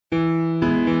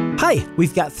Hi,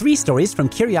 we've got 3 stories from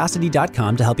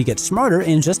Curiosity.com to help you get smarter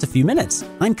in just a few minutes.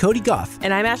 I'm Cody Goff.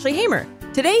 And I'm Ashley Hamer.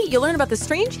 Today, you'll learn about the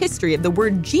strange history of the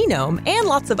word genome and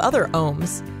lots of other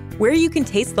ohms, where you can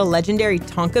taste the legendary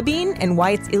tonka bean and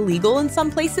why it's illegal in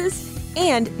some places,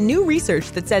 and new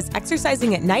research that says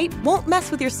exercising at night won't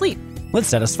mess with your sleep. Let's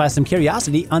satisfy some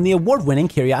curiosity on the award-winning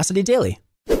Curiosity Daily.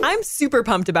 I'm super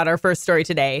pumped about our first story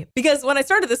today because when I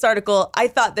started this article, I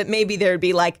thought that maybe there'd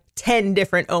be like 10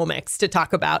 different omics to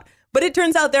talk about. But it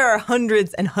turns out there are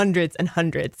hundreds and hundreds and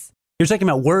hundreds. You're talking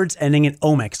about words ending in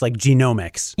omics, like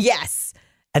genomics. Yes.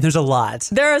 And there's a lot.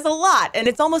 There is a lot. And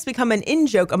it's almost become an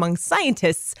in-joke among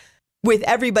scientists with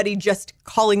everybody just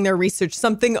calling their research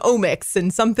something omics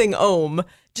and something ohm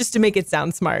just to make it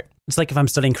sound smart. It's like if I'm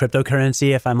studying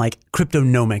cryptocurrency, if I'm like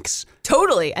cryptonomics.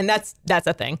 Totally. And that's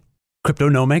a thing.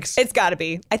 Cryptonomics? It's got to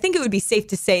be. I think it would be safe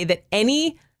to say that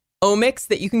any omics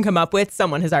that you can come up with,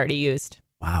 someone has already used.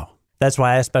 Wow. That's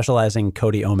why I specialize in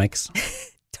Cody omics.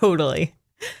 Totally.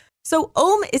 So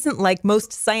ohm isn't like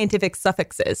most scientific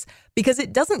suffixes because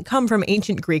it doesn't come from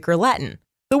ancient Greek or Latin.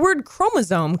 The word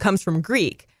chromosome comes from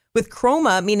Greek, with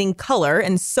chroma meaning color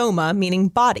and soma meaning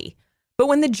body. But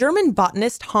when the German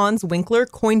botanist Hans Winkler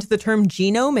coined the term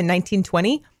genome in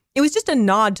 1920, it was just a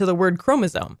nod to the word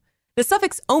chromosome. The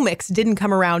suffix omics didn't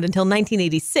come around until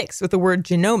 1986 with the word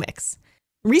genomics.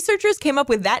 Researchers came up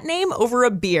with that name over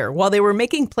a beer while they were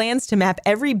making plans to map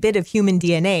every bit of human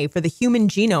DNA for the Human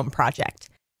Genome Project.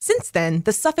 Since then,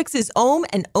 the suffixes ohm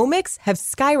and omics have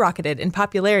skyrocketed in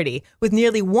popularity, with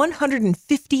nearly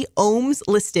 150 ohms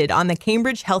listed on the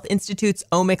Cambridge Health Institute's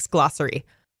Omics Glossary.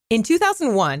 In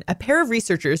 2001, a pair of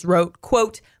researchers wrote,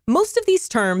 quote, "Most of these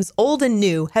terms, old and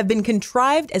new, have been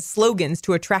contrived as slogans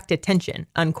to attract attention,"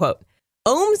 unquote.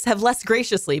 Ohms have less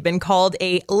graciously been called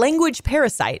a language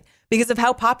parasite because of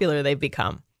how popular they've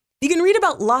become. You can read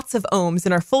about lots of ohms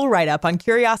in our full write-up on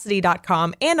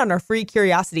Curiosity.com and on our free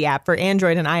Curiosity app for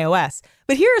Android and iOS.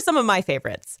 But here are some of my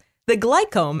favorites. The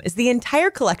glycome is the entire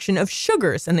collection of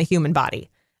sugars in the human body.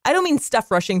 I don't mean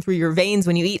stuff rushing through your veins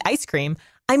when you eat ice cream.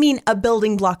 I mean a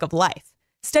building block of life.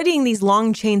 Studying these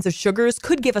long chains of sugars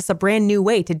could give us a brand new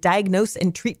way to diagnose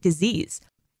and treat disease.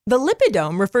 The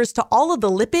lipidome refers to all of the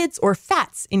lipids or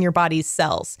fats in your body's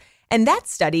cells. And that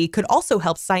study could also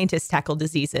help scientists tackle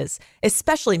diseases,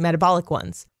 especially metabolic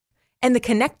ones. And the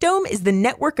connectome is the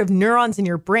network of neurons in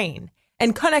your brain.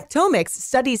 And connectomics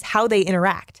studies how they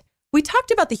interact. We talked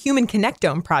about the Human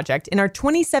Connectome Project in our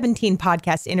 2017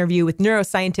 podcast interview with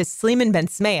neuroscientist Slimane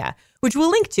Ben-Smeya, which we'll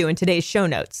link to in today's show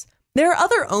notes. There are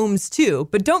other ohms too,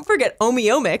 but don't forget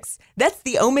Omiomics. That's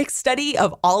the omics study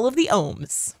of all of the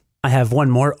ohms. I have one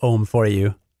more ohm for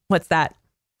you. What's that?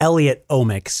 Elliot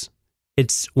omics.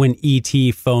 It's when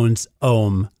E.T. phones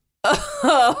ohm.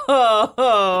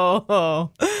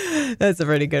 Oh, that's a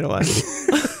pretty good one.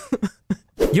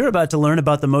 You're about to learn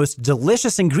about the most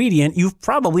delicious ingredient you've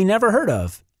probably never heard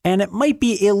of, and it might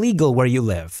be illegal where you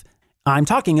live. I'm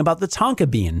talking about the tonka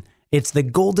bean. It's the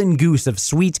golden goose of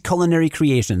sweet culinary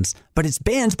creations, but it's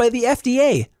banned by the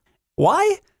FDA.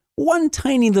 Why? One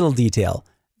tiny little detail.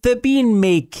 The bean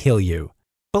may kill you.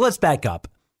 But let's back up.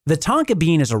 The tonka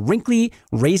bean is a wrinkly,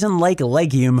 raisin-like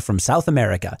legume from South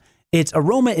America. Its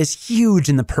aroma is huge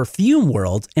in the perfume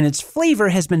world, and its flavor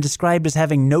has been described as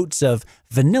having notes of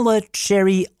vanilla,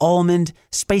 cherry, almond,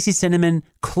 spicy cinnamon,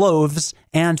 cloves,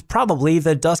 and probably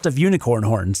the dust of unicorn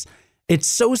horns. It's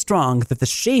so strong that the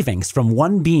shavings from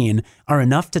one bean are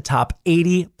enough to top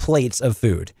 80 plates of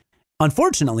food.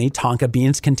 Unfortunately, tonka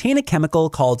beans contain a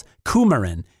chemical called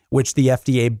coumarin, which the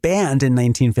FDA banned in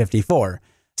 1954.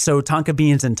 So tonka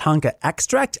beans and tonka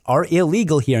extract are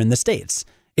illegal here in the States.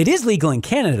 It is legal in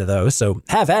Canada, though, so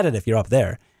have at it if you're up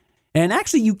there. And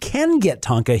actually, you can get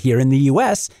tonka here in the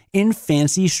U.S. in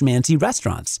fancy schmancy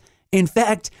restaurants. In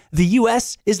fact, the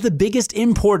U.S. is the biggest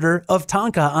importer of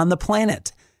tonka on the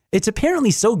planet. It's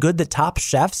apparently so good that top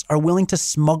chefs are willing to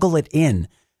smuggle it in.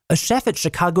 A chef at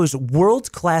Chicago's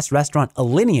world-class restaurant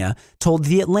Alinea told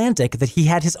The Atlantic that he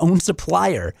had his own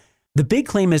supplier. The big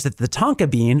claim is that the tonka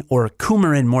bean, or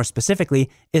coumarin more specifically,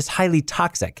 is highly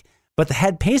toxic. But the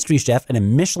head pastry chef at a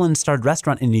Michelin-starred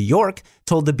restaurant in New York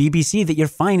told the BBC that you're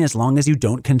fine as long as you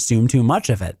don't consume too much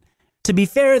of it. To be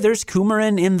fair, there's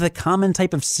coumarin in the common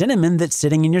type of cinnamon that's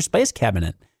sitting in your spice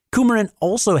cabinet. Coumarin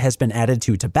also has been added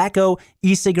to tobacco,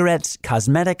 e-cigarettes,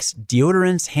 cosmetics,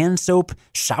 deodorants, hand soap,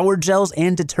 shower gels,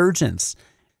 and detergents.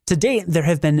 To date, there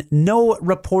have been no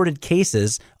reported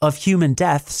cases of human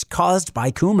deaths caused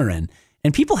by coumarin,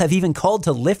 and people have even called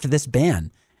to lift this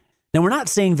ban. Now, we're not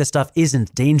saying this stuff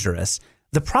isn't dangerous.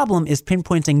 The problem is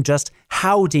pinpointing just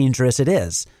how dangerous it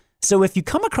is. So if you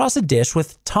come across a dish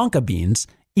with tonka beans,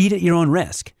 eat at your own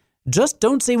risk. Just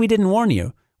don't say we didn't warn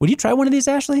you. Would you try one of these,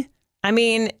 Ashley? I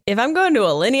mean, if I'm going to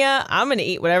Alinea, I'm going to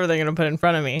eat whatever they're going to put in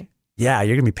front of me. Yeah,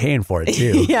 you're going to be paying for it,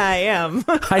 too. Yeah, I am.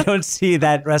 I don't see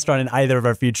that restaurant in either of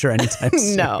our future anytime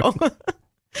soon. No.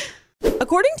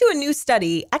 According to a new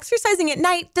study, exercising at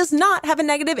night does not have a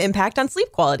negative impact on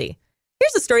sleep quality.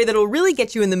 Here's a story that will really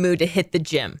get you in the mood to hit the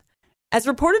gym. As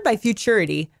reported by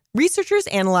Futurity, researchers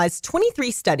analyzed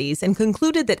 23 studies and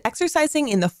concluded that exercising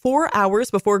in the 4 hours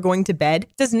before going to bed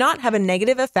does not have a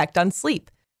negative effect on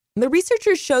sleep. The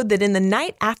researchers showed that in the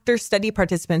night after study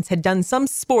participants had done some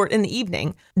sport in the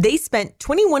evening, they spent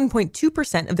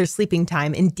 21.2% of their sleeping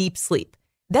time in deep sleep.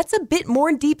 That's a bit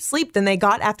more deep sleep than they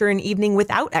got after an evening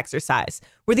without exercise,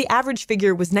 where the average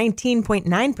figure was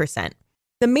 19.9%.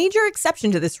 The major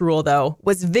exception to this rule, though,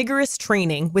 was vigorous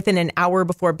training within an hour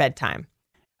before bedtime.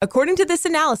 According to this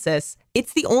analysis,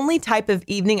 it's the only type of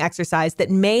evening exercise that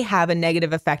may have a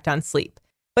negative effect on sleep.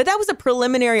 But that was a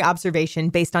preliminary observation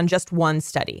based on just one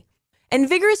study. And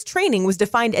vigorous training was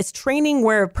defined as training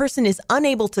where a person is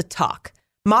unable to talk.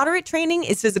 Moderate training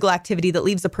is physical activity that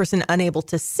leaves a person unable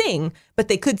to sing, but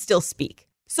they could still speak.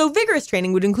 So vigorous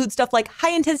training would include stuff like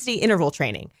high-intensity interval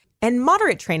training. And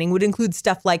moderate training would include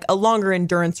stuff like a longer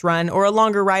endurance run or a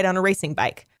longer ride on a racing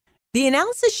bike. The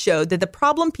analysis showed that the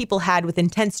problem people had with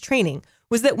intense training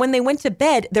was that when they went to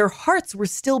bed, their hearts were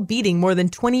still beating more than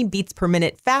 20 beats per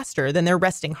minute faster than their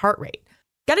resting heart rate.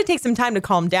 Got to take some time to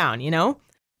calm down, you know?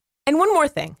 And one more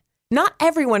thing, not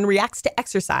everyone reacts to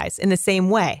exercise in the same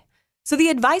way. So the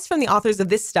advice from the authors of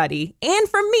this study, and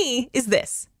from me, is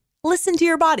this. Listen to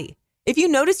your body. If you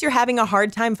notice you're having a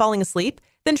hard time falling asleep,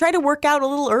 then try to work out a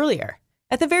little earlier.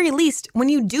 At the very least, when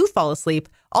you do fall asleep,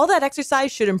 all that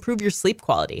exercise should improve your sleep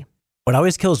quality. What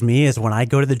always kills me is when I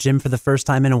go to the gym for the first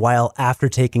time in a while after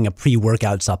taking a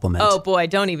pre-workout supplement. Oh boy,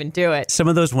 don't even do it. Some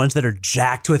of those ones that are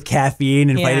jacked with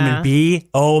caffeine and vitamin B.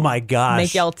 Oh my gosh.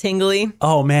 Make you all tingly.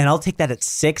 Oh man, I'll take that at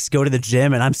 6, go to the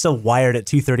gym, and I'm still wired at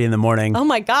 2:30 in the morning. Oh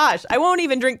my gosh, I won't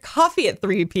even drink coffee at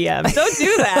 3 p.m. Don't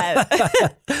do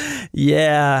that.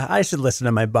 Yeah, I should listen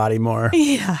to my body more.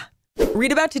 Yeah.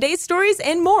 Read about today's stories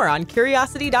and more on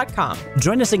Curiosity.com.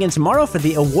 Join us again tomorrow for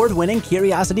the award-winning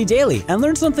Curiosity Daily and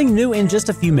learn something new in just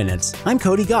a few minutes. I'm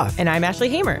Cody Goff. And I'm Ashley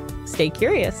Hamer. Stay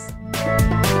curious.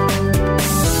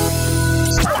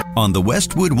 On the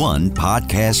Westwood One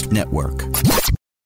Podcast Network.